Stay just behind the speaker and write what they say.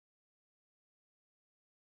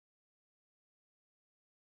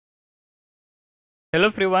Hello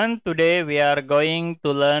everyone, today we are going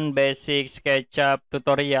to learn basic SketchUp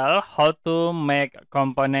tutorial how to make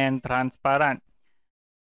component transparent.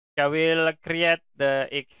 I will create the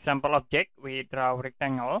example object. We draw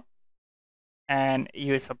rectangle and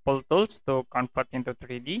use pull tools to convert into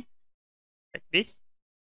 3D like this.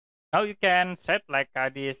 Now you can set like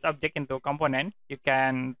this object into component. You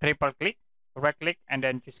can triple click, right click and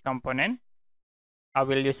then choose component. I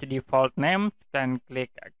will use the default name and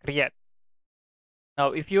click create.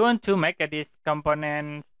 Now, if you want to make this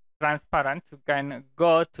component transparent, you can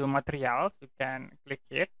go to materials. You can click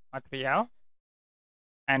here, materials,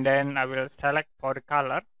 and then I will select for the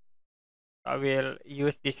color. I will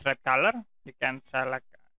use this red color. You can select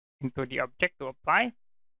into the object to apply.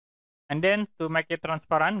 And then to make it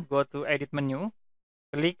transparent, go to edit menu,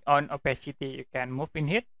 click on opacity. You can move in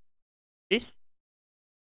here, this,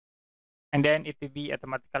 and then it will be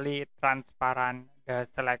automatically transparent, the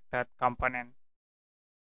selected component.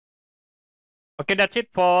 Okay, that's it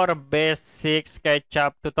for basic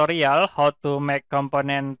SketchUp tutorial, how to make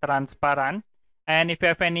component transparent. And if you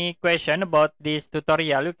have any question about this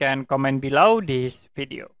tutorial, you can comment below this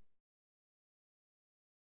video.